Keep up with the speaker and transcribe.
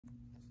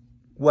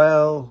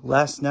Well,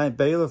 last night,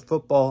 Baylor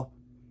football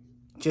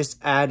just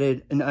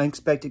added an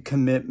unexpected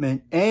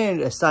commitment and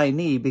a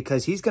signee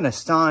because he's going to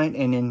sign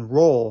and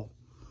enroll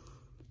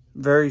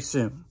very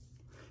soon.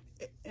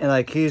 And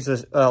like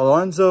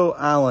Alonzo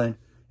Allen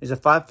is a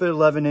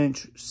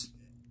 5'11"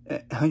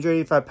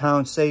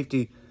 185-pound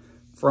safety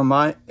from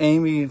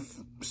Miami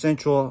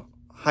Central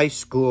High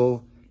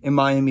School in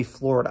Miami,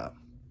 Florida.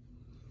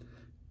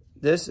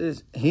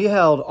 He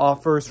held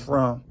offers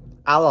from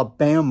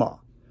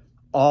Alabama,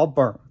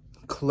 Auburn,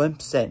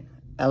 Clemson,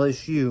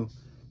 LSU,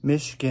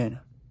 Michigan,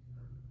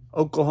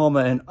 Oklahoma,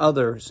 and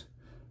others.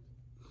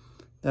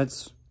 And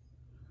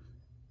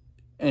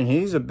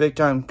he's a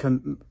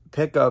big-time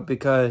pickup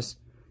because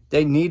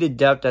they needed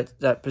depth at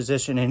that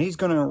position, and he's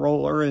going to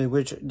enroll early,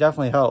 which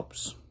definitely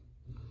helps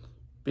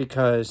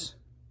because,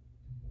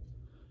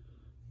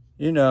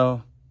 you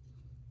know,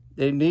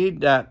 they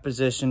need that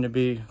position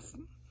to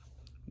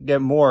get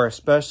more,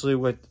 especially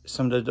with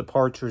some of the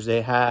departures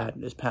they had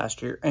this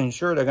past year. And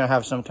sure, they're going to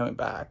have some coming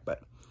back,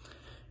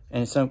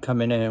 and some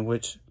coming in,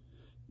 which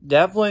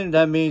definitely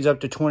that means up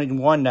to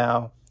 21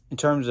 now in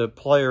terms of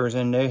players,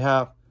 and they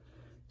have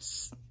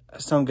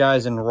some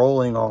guys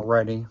enrolling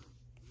already.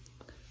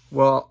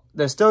 Well,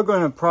 they're still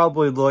going to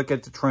probably look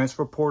at the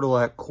transfer portal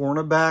at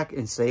cornerback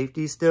and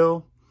safety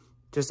still,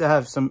 just to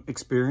have some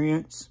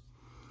experience.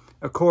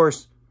 Of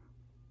course,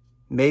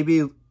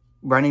 maybe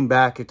running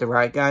back if the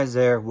right guy's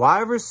there.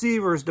 Wide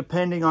receivers,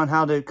 depending on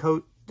how the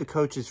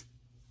coaches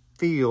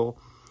feel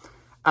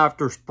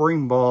after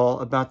spring ball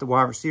about the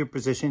wide receiver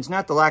position. It's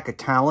not the lack of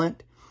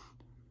talent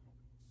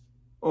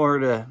or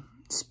the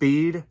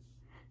speed.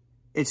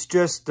 It's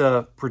just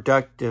the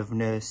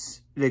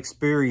productiveness, the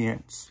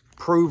experience,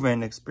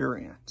 proven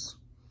experience.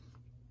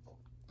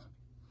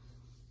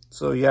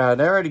 So, yeah,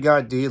 they already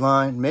got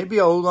D-line, maybe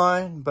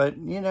O-line, but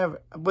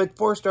with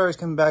 4 stars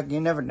coming back,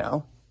 you never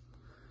know.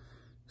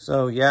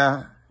 So,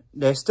 yeah,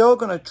 they're still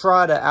going to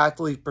try to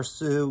actively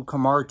pursue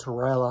Kamar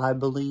Terrell, I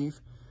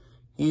believe.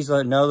 He's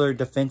another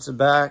defensive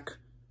back.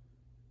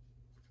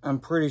 I'm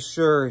pretty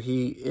sure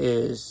he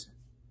is.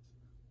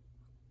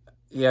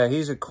 Yeah,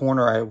 he's a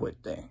corner, I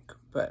would think.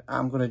 But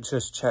I'm going to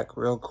just check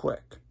real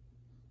quick.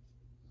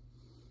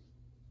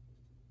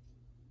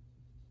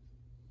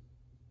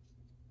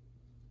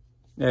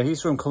 Yeah,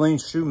 he's from Colleen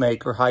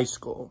Shoemaker High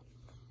School.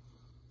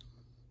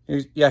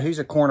 He's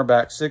a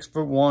cornerback,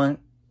 6'1",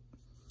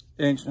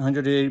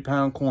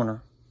 180-pound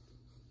corner.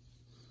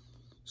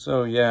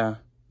 So, yeah,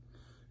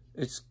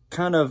 it's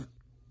kind of,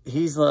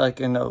 he's like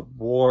in a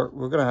war.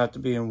 We're going to have to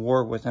be in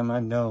war with him,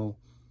 I know.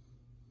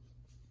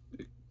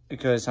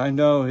 Because I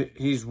know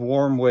he's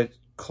warm with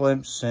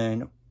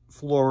Clemson,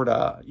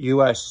 Florida,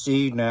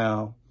 USC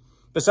now,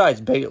 besides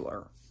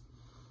Baylor.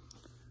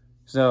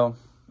 So,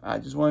 I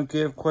just want to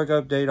give a quick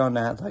update on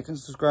that. Like and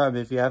subscribe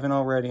if you haven't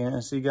already, and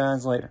I'll see you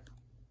guys later.